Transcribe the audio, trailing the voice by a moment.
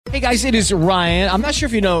Hey guys, it is Ryan. I'm not sure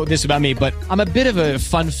if you know this about me, but I'm a bit of a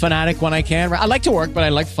fun fanatic when I can. I like to work, but I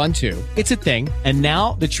like fun too. It's a thing. And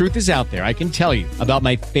now the truth is out there. I can tell you about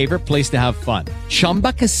my favorite place to have fun.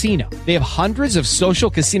 Chumba Casino. They have hundreds of social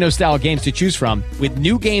casino style games to choose from with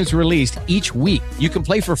new games released each week. You can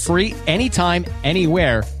play for free anytime,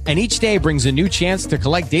 anywhere. And each day brings a new chance to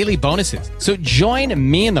collect daily bonuses. So join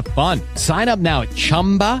me in the fun. Sign up now at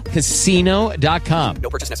ChumbaCasino.com. No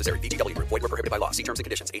purchase necessary. VGW. Void where prohibited by law. See terms and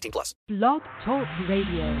conditions. 18 plus. Blog Talk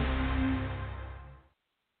Radio.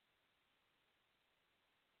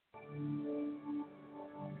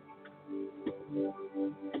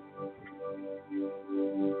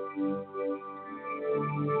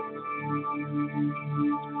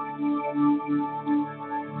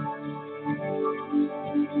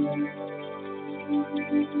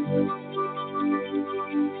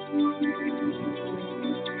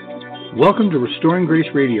 Welcome to Restoring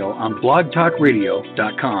Grace Radio on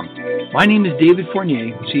blogtalkradio.com. My name is David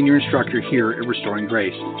Fournier, Senior Instructor here at Restoring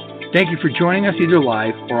Grace. Thank you for joining us either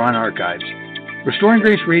live or on archives. Restoring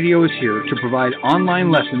Grace Radio is here to provide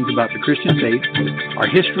online lessons about the Christian faith, our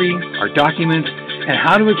history, our documents, and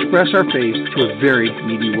how to express our faith to a very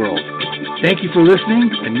needy world. Thank you for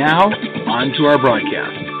listening, and now, on to our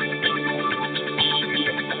broadcast.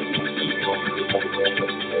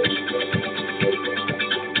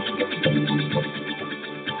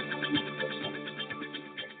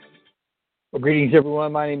 Well, greetings,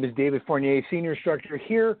 everyone. My name is David Fournier, Senior Instructor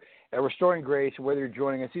here at Restoring Grace. Whether you're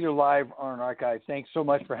joining us either live or on archive, thanks so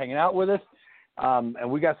much for hanging out with us.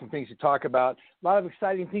 And we got some things to talk about. A lot of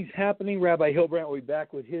exciting things happening. Rabbi Hilbrand will be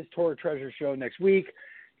back with his Torah Treasure Show next week.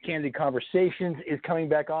 Candid Conversations is coming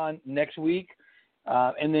back on next week.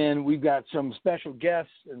 And then we've got some special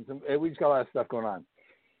guests, and we just got a lot of stuff going on.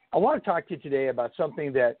 I want to talk to you today about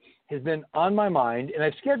something that has been on my mind, and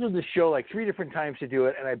I've scheduled this show like 3 different times to do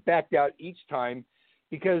it, and I backed out each time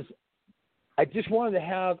because I just wanted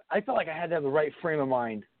to I felt like I had to have the right frame of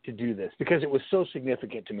mind to do this because it was so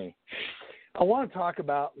significant to me. I want to talk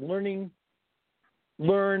about learn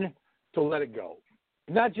to let it go.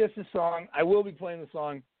 Not just the song. I will be playing the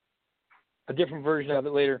song, a different version of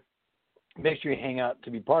it later. Make sure you hang out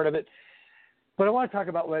to be part of it. But I want to talk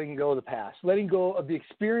about letting go of the past, letting go of the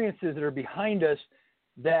experiences that are behind us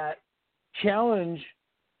that challenge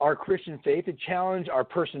our Christian faith, that challenge our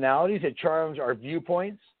personalities, that challenge our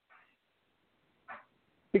viewpoints.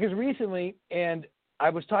 Because recently, and I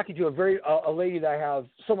was talking to a lady that I have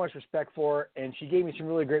so much respect for, and she gave me some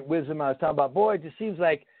really great wisdom. I was talking about, boy, it just seems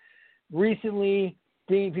like recently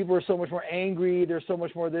people are so much more angry, there's so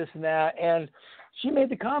much more this and that, and she made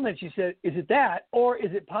the comment, she said, is it that, or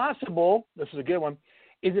is it possible, this is a good one,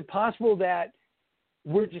 is it possible that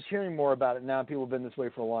we're just hearing more about it now, people have been this way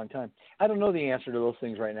for a long time? I don't know the answer to those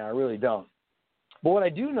things right now, I really don't. But what I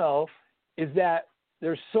do know is that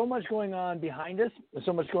there's so much going on behind us, there's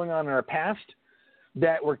so much going on in our past,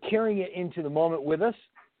 that we're carrying it into the moment with us.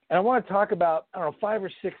 And I want to talk about, 5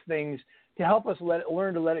 or 6 things to help us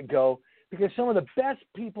learn to let it go, because some of the best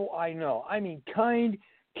people I know, I mean kind,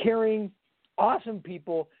 caring, awesome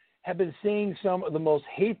people, have been saying some of the most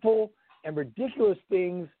hateful and ridiculous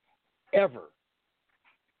things ever.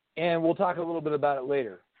 And we'll talk a little bit about it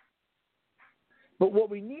later. But what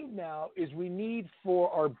we need now is we need for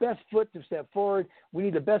our best foot to step forward. We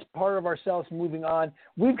need the best part of ourselves moving on.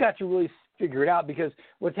 We've got to really figure it out, because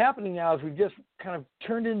what's happening now is we've just kind of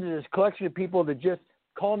turned into this collection of people that just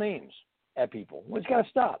call names at people. Well, it's got to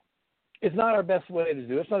stop. It's not our best way to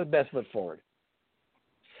do it. It's not the best foot forward.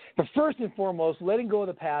 But first and foremost, letting go of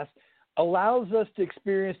the past allows us to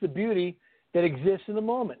experience the beauty that exists in the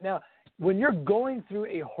moment. Now, when you're going through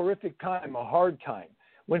a horrific time, a hard time,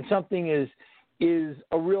 when something is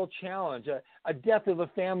a real challenge, a death of a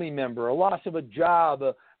family member, a loss of a job,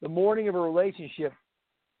 the mourning of a relationship,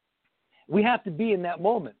 we have to be in that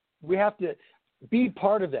moment. We have to be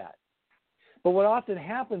part of that. But what often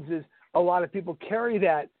happens is a lot of people carry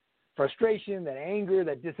that frustration, that anger,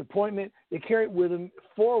 that disappointment, they carry it with them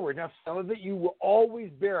forward. Now, some of it you will always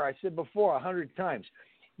bear. I said before 100 times,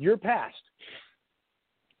 your past.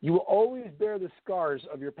 You will always bear the scars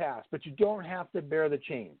of your past, but you don't have to bear the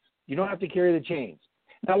chains. You don't have to carry the chains.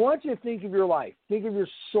 Now, I want you to think of your life. Think of your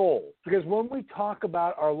soul. Because when we talk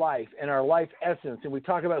about our life and our life essence, and we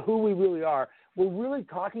talk about who we really are, we're really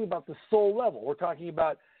talking about the soul level. We're talking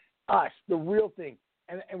about us, the real thing.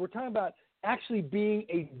 And we're talking about actually being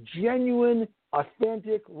a genuine,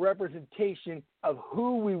 authentic representation of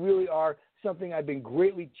who we really are, something I've been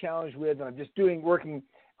greatly challenged with, and I'm just working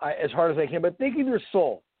as hard as I can. But think of your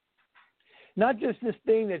soul. Not just this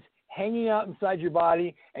thing that's hanging out inside your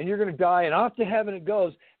body and you're going to die and off to heaven it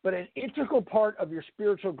goes, but an integral part of your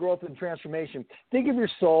spiritual growth and transformation. Think of your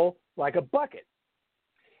soul like a bucket.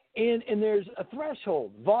 And there's a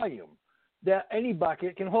threshold, volume, that any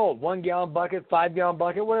bucket can hold. 1 gallon bucket, 5 gallon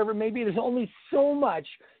bucket, whatever it may be. There's only so much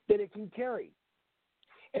that it can carry.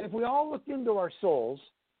 And if we all looked into our souls,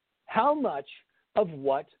 how much of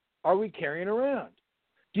what are we carrying around?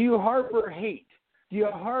 Do you harbor hate? Do you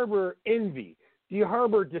harbor envy? Do you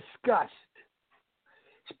harbor disgust?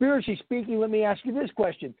 Spiritually speaking, let me ask you this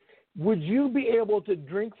question. Would you be able to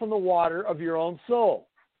drink from the water of your own soul?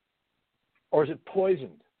 Or is it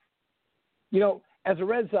poisoned? You know, as a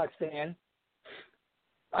Red Sox fan,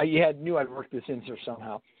 knew I'd work this in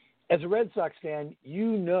somehow. As a Red Sox fan,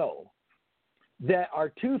 you know that our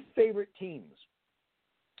two favorite teams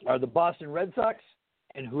are the Boston Red Sox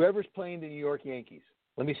and whoever's playing the New York Yankees.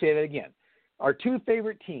 Let me say that again. Our two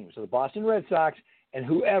favorite teams are the Boston Red Sox and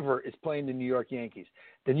whoever is playing the New York Yankees.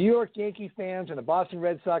 The New York Yankee fans and the Boston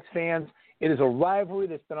Red Sox fans, it is a rivalry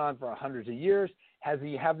that's been on for hundreds of years. Have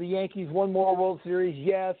the Yankees won more World Series?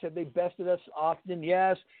 Yes. Have they bested us often?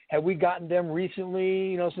 Yes. Have we gotten them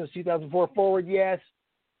recently, since 2004 forward? Yes.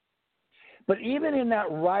 But even in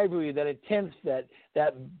that rivalry, that intense, that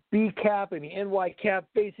B cap and the NY cap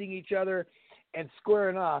facing each other and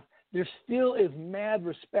squaring off, there still is mad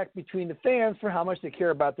respect between the fans for how much they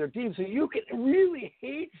care about their team. So you can really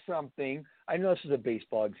hate something. I know this is a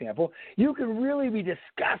baseball example. You can really be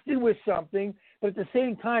disgusted with something, but at the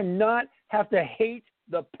same time not have to hate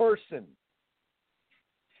the person.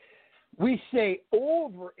 We say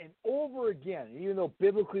over and over again, even though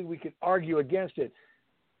biblically we could argue against it,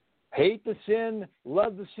 hate the sin,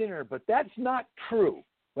 love the sinner. But that's not true.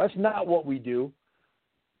 That's not what we do.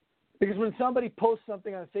 Because when somebody posts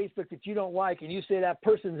something on Facebook that you don't like and you say that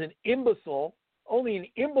person's an imbecile, only an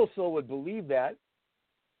imbecile would believe that.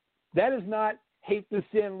 That is not hate the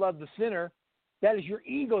sin, love the sinner. That is your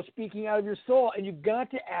ego speaking out of your soul. And you've got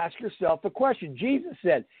to ask yourself a question. Jesus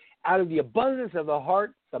said, out of the abundance of the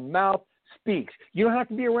heart, the mouth speaks. You don't have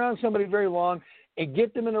to be around somebody very long and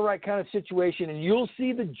get them in the right kind of situation, and you'll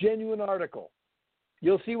see the genuine article.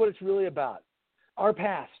 You'll see what it's really about. Our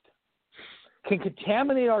past can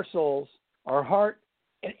contaminate our souls, our heart,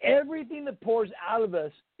 and everything that pours out of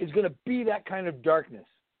us is going to be that kind of darkness.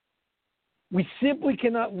 We simply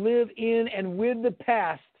cannot live in and with the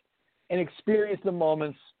past and experience the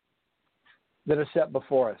moments that are set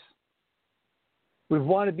before us. We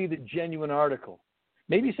want to be the genuine article.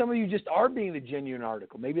 Maybe some of you just are being the genuine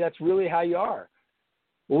article. Maybe that's really how you are.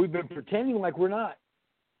 Well, we've been pretending like we're not.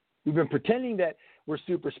 We've been pretending that we're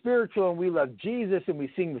super spiritual and we love Jesus and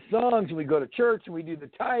we sing the songs and we go to church and we do the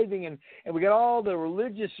tithing and we got all the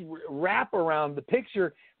religious wrap around the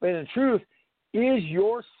picture. But in truth, is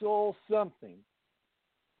your soul something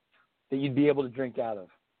that you'd be able to drink out of?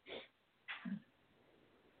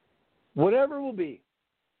 Whatever it will be.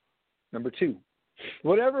 Number 2,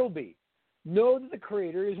 whatever it will be, know that the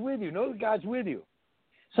Creator is with you. Know that God's with you.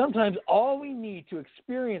 Sometimes all we need to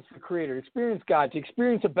experience the Creator, experience God, to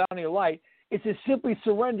experience the bounty of light is to simply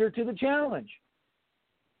surrender to the challenge.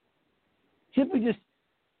 Simply just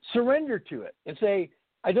surrender to it and say,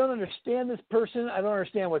 I don't understand this person. I don't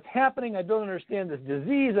understand what's happening. I don't understand this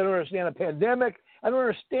disease. I don't understand a pandemic. I don't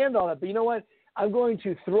understand all that. But you know what? I'm going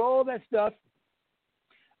to throw all that stuff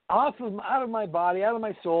out of my body, out of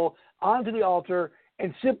my soul, onto the altar,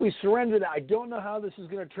 and simply surrender that I don't know how this is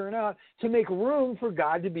going to turn out, to make room for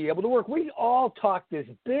God to be able to work. We all talk this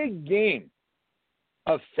big game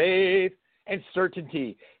of faith and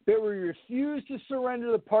certainty, but we refuse to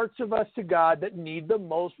surrender the parts of us to God that need the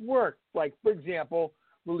most work, like, for example,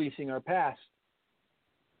 releasing our past.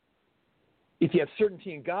 If you have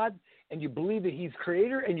certainty in God and you believe that He's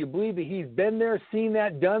Creator and you believe that He's been there, seen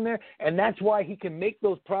that, done there, and that's why He can make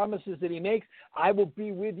those promises that He makes, I will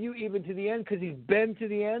be with you even to the end because He's been to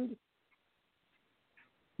the end.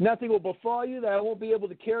 Nothing will befall you that I won't be able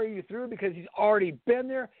to carry you through because He's already been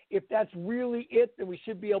there. If that's really it, then we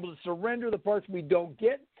should be able to surrender the parts we don't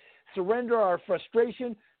get, surrender our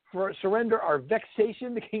frustration, surrender our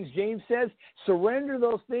vexation, the King James says, surrender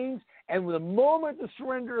those things, and the moment the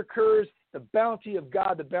surrender occurs, the bounty of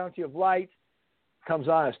God, the bounty of light comes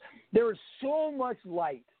on us. There is so much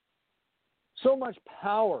light, so much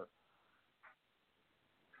power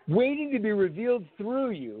waiting to be revealed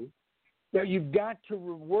through you that you've got to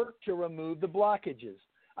work to remove the blockages.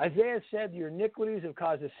 Isaiah said your iniquities have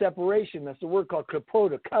caused a separation. That's the word called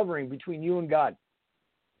kapot, a covering between you and God.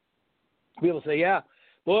 People say, yeah,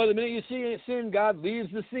 boy, the minute you see sin, God leaves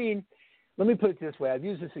the scene. Let me put it this way. I've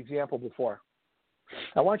used this example before.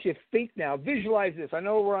 I want you to think now. Visualize this. I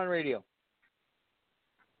know we're on radio.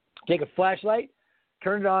 Take a flashlight,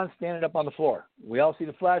 turn it on, stand it up on the floor. We all see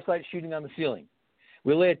the flashlight shooting on the ceiling.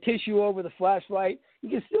 We lay a tissue over the flashlight. You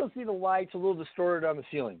can still see the lights a little distorted on the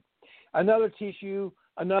ceiling. Another tissue,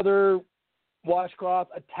 another washcloth,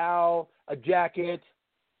 a towel, a jacket,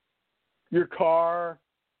 your car.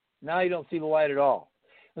 Now you don't see the light at all.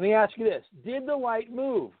 Let me ask you this. Did the light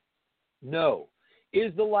move? No.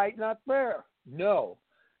 Is the light not there? No.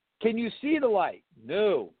 Can you see the light?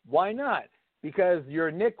 No. Why not? Because your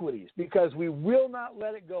iniquities. Because we will not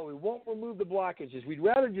let it go. We won't remove the blockages. We'd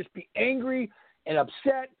rather just be angry and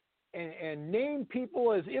upset and name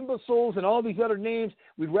people as imbeciles and all these other names.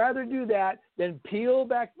 We'd rather do that than peel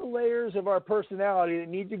back the layers of our personality that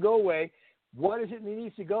need to go away. What is it that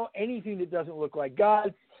needs to go? Anything that doesn't look like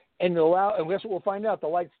God. And guess what we'll find out? The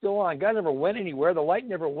light's still on. God never went anywhere. The light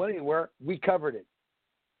never went anywhere. We covered it.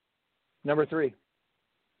 Number 3.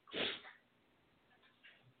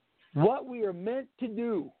 What we are meant to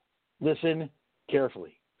do, listen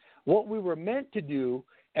carefully. What we were meant to do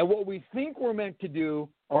and what we think we're meant to do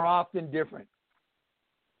are often different.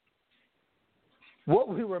 What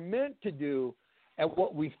we were meant to do and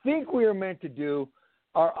what we think we are meant to do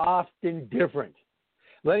are often different.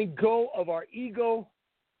 Letting go of our ego,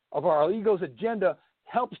 of our ego's agenda,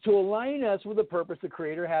 helps to align us with the purpose the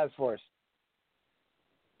Creator has for us.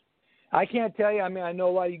 I can't tell you, I know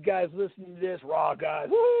a lot of you guys listening to this, raw guys,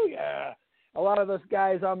 woo, yeah. A lot of us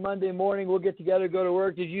guys on Monday morning, we'll get together, go to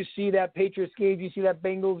work. Did you see that Patriots game? Did you see that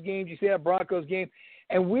Bengals game? Did you see that Broncos game?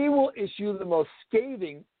 And we will issue the most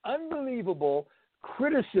scathing, unbelievable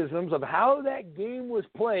criticisms of how that game was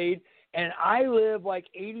played, and I live like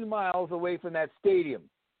 80 miles away from that stadium.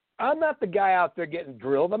 I'm not the guy out there getting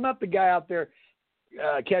drilled. I'm not the guy out there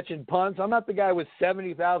catching punts. I'm not the guy with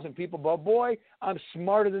 70,000 people, but boy, I'm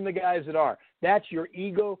smarter than the guys that are. That's your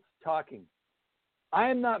ego talking. I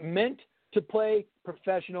am not meant to play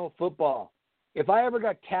professional football. If I ever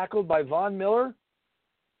got tackled by Von Miller,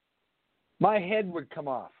 my head would come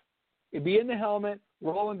off. It'd be in the helmet,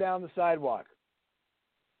 rolling down the sidewalk.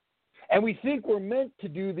 And we think we're meant to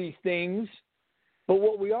do these things, but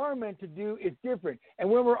what we are meant to do is different. And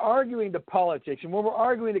when we're arguing the politics, and when we're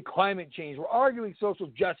arguing the climate change, we're arguing social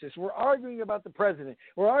justice, we're arguing about the president,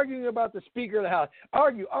 we're arguing about the Speaker of the House,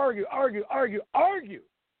 argue.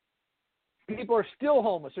 People are still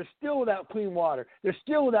homeless. They're still without clean water. They're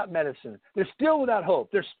still without medicine. They're still without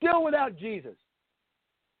hope. They're still without Jesus.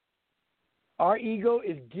 Our ego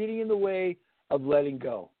is getting in the way of letting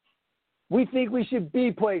go. We think we should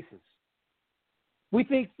be places. We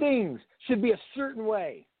think things should be a certain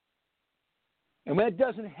way. And when that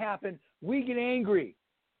doesn't happen, we get angry.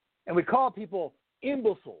 And we call people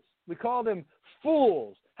imbeciles. We call them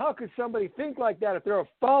fools. How could somebody think like that if they're a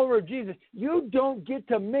follower of Jesus? You don't get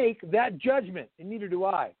to make that judgment, and neither do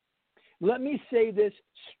I. Let me say this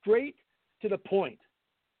straight to the point.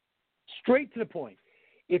 Straight to the point.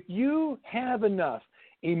 If you have enough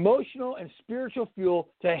emotional and spiritual fuel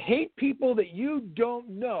to hate people that you don't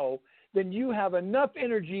know, then you have enough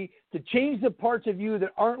energy to change the parts of you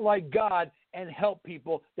that aren't like God and help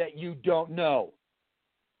people that you don't know.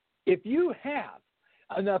 If you have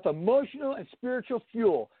enough emotional and spiritual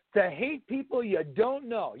fuel to hate people you don't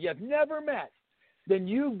know, you've never met, then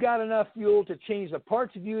you've got enough fuel to change the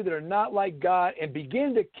parts of you that are not like God and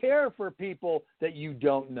begin to care for people that you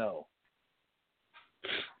don't know.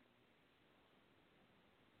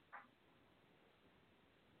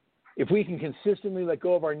 If we can consistently let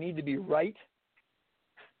go of our need to be right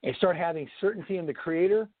and start having certainty in the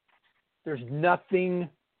Creator, there's nothing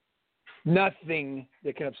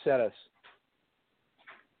that can upset us.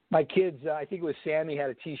 My kids, I think it was Sammy, had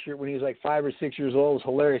a T-shirt when he was like 5 or 6 years old. It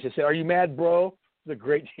was hilarious. It said, "Are you mad, bro?" It's a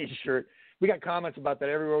great T-shirt. We got comments about that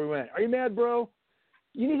everywhere we went. Are you mad, bro?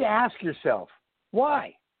 You need to ask yourself,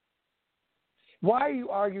 why? Why are you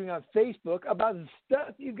arguing on Facebook about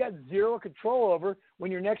stuff you've got zero control over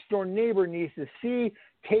when your next door neighbor needs to see,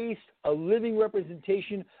 taste a living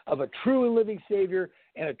representation of a true and living Savior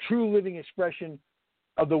and a true living expression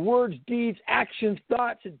of the words, deeds, actions,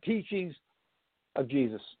 thoughts, and teachings of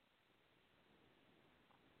Jesus?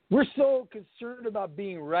 We're so concerned about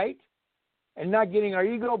being right and not getting our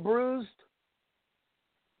ego bruised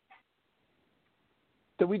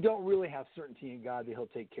that we don't really have certainty in God that He'll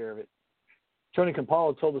take care of it. Tony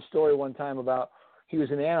Campolo told a story one time about he was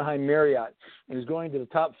in Anaheim Marriott and he was going to the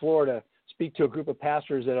top floor to speak to a group of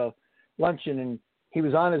pastors at a luncheon, and he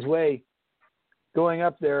was on his way going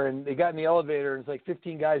up there, and they got in the elevator, and it's like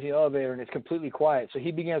 15 guys in the elevator, and it's completely quiet. So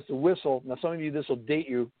he begins to whistle. Now, some of you, this will date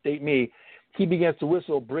me. He begins to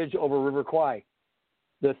whistle Bridge Over River Kwai,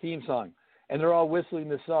 the theme song. And they're all whistling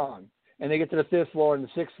this song. and they get to the 5th floor and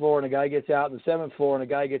the 6th floor, and a guy gets out, and the 7th floor, and a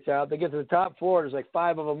guy gets out. They get to the top floor, there's like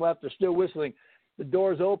 5 of them left. They're still whistling. The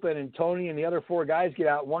door's open, and Tony and the other 4 guys get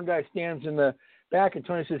out. One guy stands in the back, and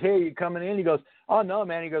Tony says, "Hey, are you coming in?" He goes, "Oh, no,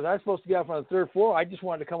 man." He goes, "I was supposed to get out from the 3rd floor. I just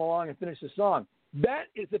wanted to come along and finish the song." That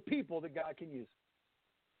is the people that God can use.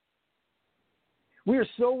 We are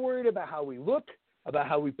so worried about how we look, about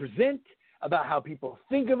how we present, about how people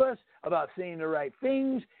think of us, about saying the right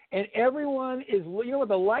things. And everyone is, you know what,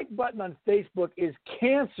 the like button on Facebook is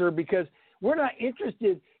cancer, because we're not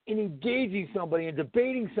interested in engaging somebody and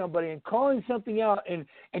debating somebody and calling something out and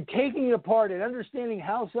taking it apart and understanding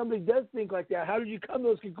how somebody does think like that. How did you come to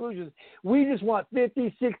those conclusions? We just want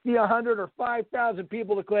 50, 60, 100, or 5,000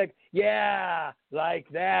 people to click, "Yeah, like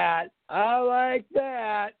that. I like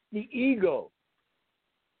that." The ego.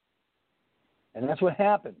 And that's what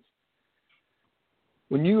happens.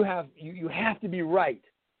 When you have to be right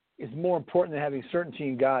is more important than having certainty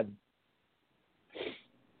in God.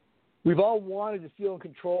 We've all wanted to feel in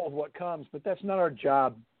control of what comes, but that's not our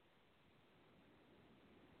job.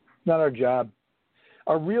 Not our job.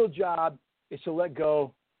 Our real job is to let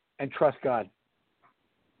go and trust God.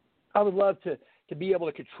 I would love to be able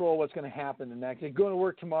to control what's going to happen the next day. Going to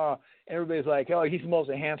work tomorrow, and everybody's like, "Oh, he's the most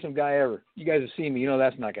handsome guy ever." You guys have seen me. You know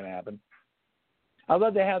that's not going to happen. I'd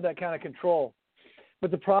love to have that kind of control.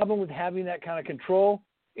 But the problem with having that kind of control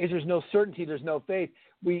is there's no certainty, there's no faith.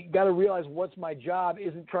 We got to realize what's my job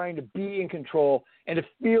isn't trying to be in control and to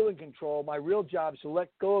feel in control. My real job is to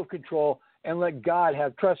let go of control and let God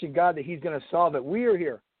have trust in God that he's going to solve it. We are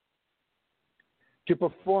here to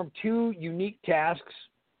perform 2 unique tasks,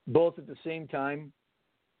 both at the same time.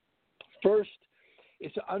 First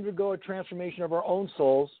is to undergo a transformation of our own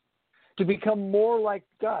souls, to become more like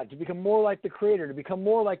God, to become more like the Creator, to become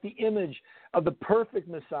more like the image of the perfect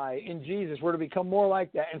Messiah in Jesus. We're to become more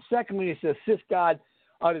like that. And secondly, is to assist God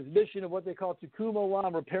on his mission of what they call tikkun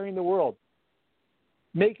olam, repairing the world,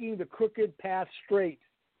 making the crooked path straight.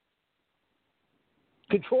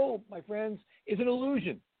 Control, my friends, is an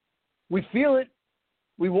illusion. We feel it,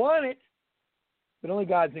 we want it, but only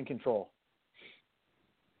God's in control.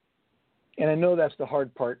 And I know that's the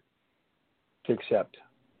hard part to accept.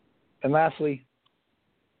 And lastly,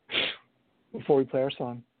 before we play our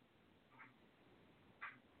song,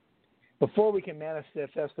 before we can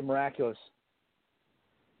manifest the miraculous,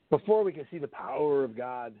 before we can see the power of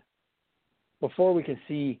God, before we can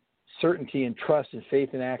see certainty and trust and faith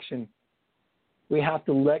in action, we have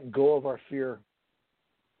to let go of our fear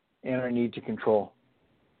and our need to control.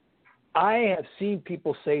 I have seen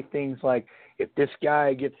people say things like, "If this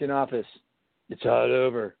guy gets in office, it's all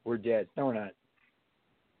over. We're dead." No, we're not.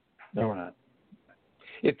 No, we're not.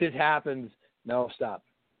 If this happens, no, stop.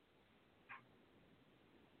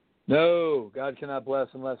 No, God cannot bless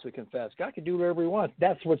unless we confess. God can do whatever he wants.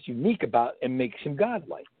 That's what's unique about and makes him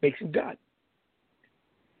God-like, makes him God.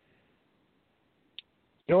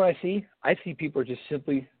 You know what I see? I see people are just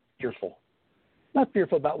simply fearful. Not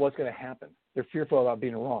fearful about what's going to happen. They're fearful about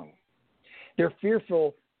being wrong. They're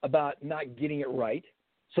fearful about not getting it right.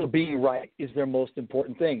 So being right is their most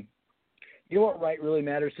important thing. You know what right really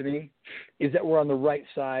matters to me? Is that we're on the right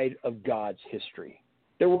side of God's history.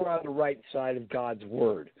 That we're on the right side of God's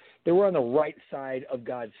word. That we're on the right side of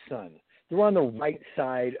God's son. That we're on the right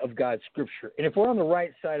side of God's scripture. And if we're on the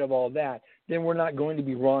right side of all that, then we're not going to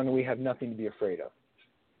be wrong and we have nothing to be afraid of.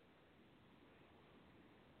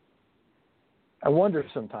 I wonder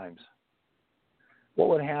sometimes what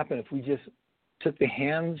would happen if we just took the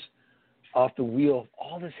hands off the wheel of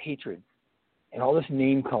all this hatred and all this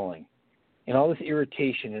name calling and all this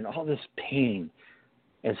irritation and all this pain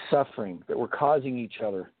and suffering that we're causing each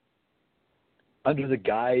other under the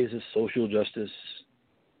guise of social justice,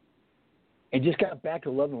 and just got back to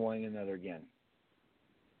loving one another again.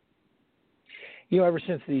 You know, ever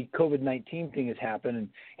since the COVID-19 thing has happened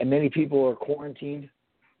and many people are quarantined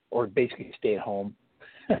or basically stay at home,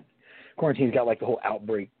 quarantine's got like the whole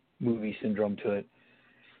outbreak movie syndrome to it.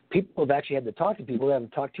 People have actually had to talk to people they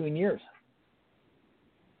haven't talked to in years.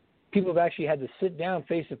 People have actually had to sit down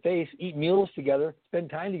face to face, eat meals together, spend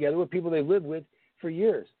time together with people they've lived with for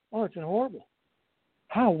years. Oh, it's been horrible.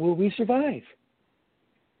 How will we survive?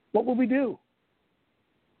 What will we do?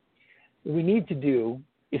 What we need to do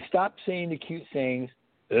is stop saying the cute sayings,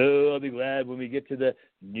 "Oh, I'll be glad when we get to the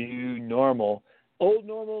new normal." Old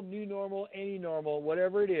normal, new normal, any normal,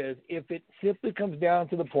 whatever it is, if it simply comes down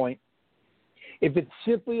to the point, if it's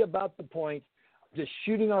simply about the point, just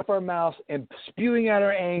shooting off our mouths and spewing out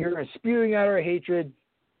our anger and spewing out our hatred,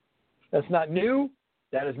 that's not new.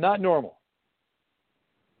 That is not normal.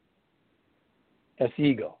 That's the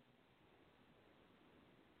ego.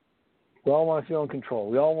 We all want to feel in control.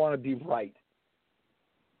 We all want to be right.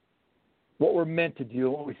 What we're meant to do,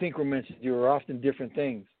 what we think we're meant to do, are often different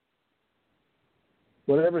things.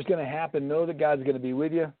 Whatever's going to happen, know that God's going to be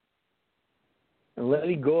with you. And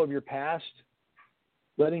letting go of your past.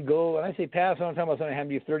 Letting go, and I say past, I'm not talking about something that happened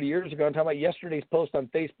to you 30 years ago. I'm talking about yesterday's post on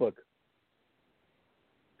Facebook.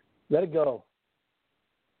 Let it go.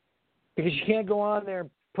 Because you can't go on there and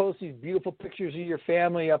post these beautiful pictures of your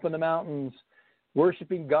family up in the mountains,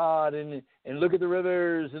 worshiping God, and look at the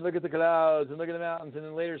rivers, and look at the clouds, and look at the mountains, and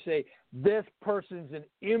then later say, this person's an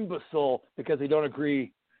imbecile because they don't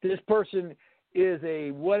agree. This person is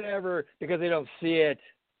a whatever because they don't see it.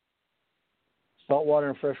 Salt water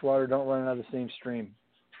and fresh water don't run out of the same stream.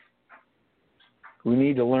 We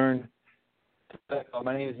need to learn.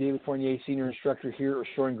 My name is David Fournier, Senior Instructor here at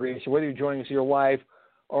Restoring Grace. So whether you're joining us with your wife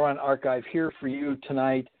or on archive, here for you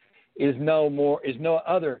tonight is no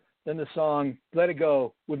other than the song Let It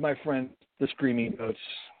Go with my friend, the Screaming Goats.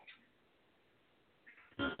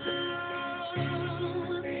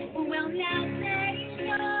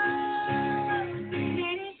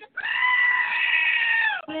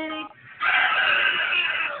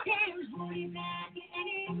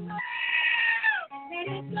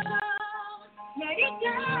 Let it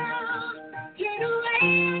go, get away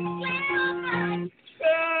and swim on.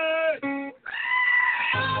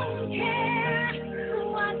 Don't care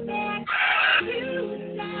what they're to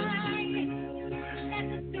say. Let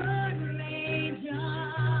the storm rage on.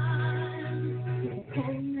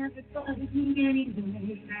 Hold never bothers me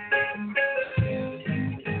anyway.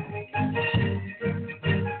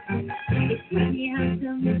 It's funny how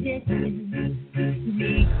some distance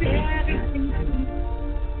makes everything sweet.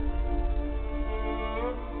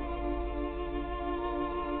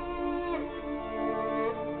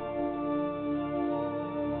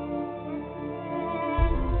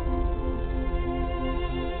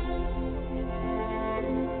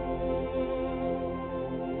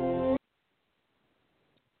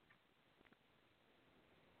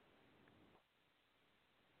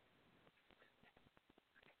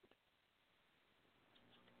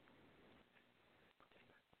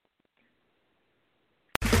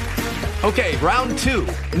 Okay, round two.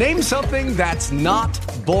 Name something that's not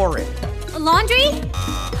boring. A laundry?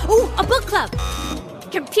 Ooh, a book club.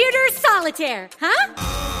 Computer solitaire, huh?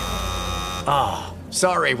 Ah, oh,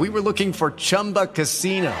 sorry, we were looking for Chumba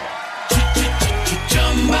Casino.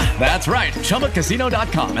 That's right,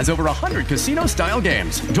 ChumbaCasino.com has over 100 casino-style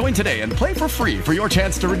games. Join today and play for free for your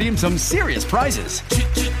chance to redeem some serious prizes.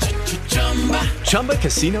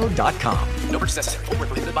 ChumbaCasino.com. No purchase necessary. Void where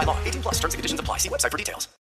prohibited by law. 18 plus. Terms and conditions apply. See website for details.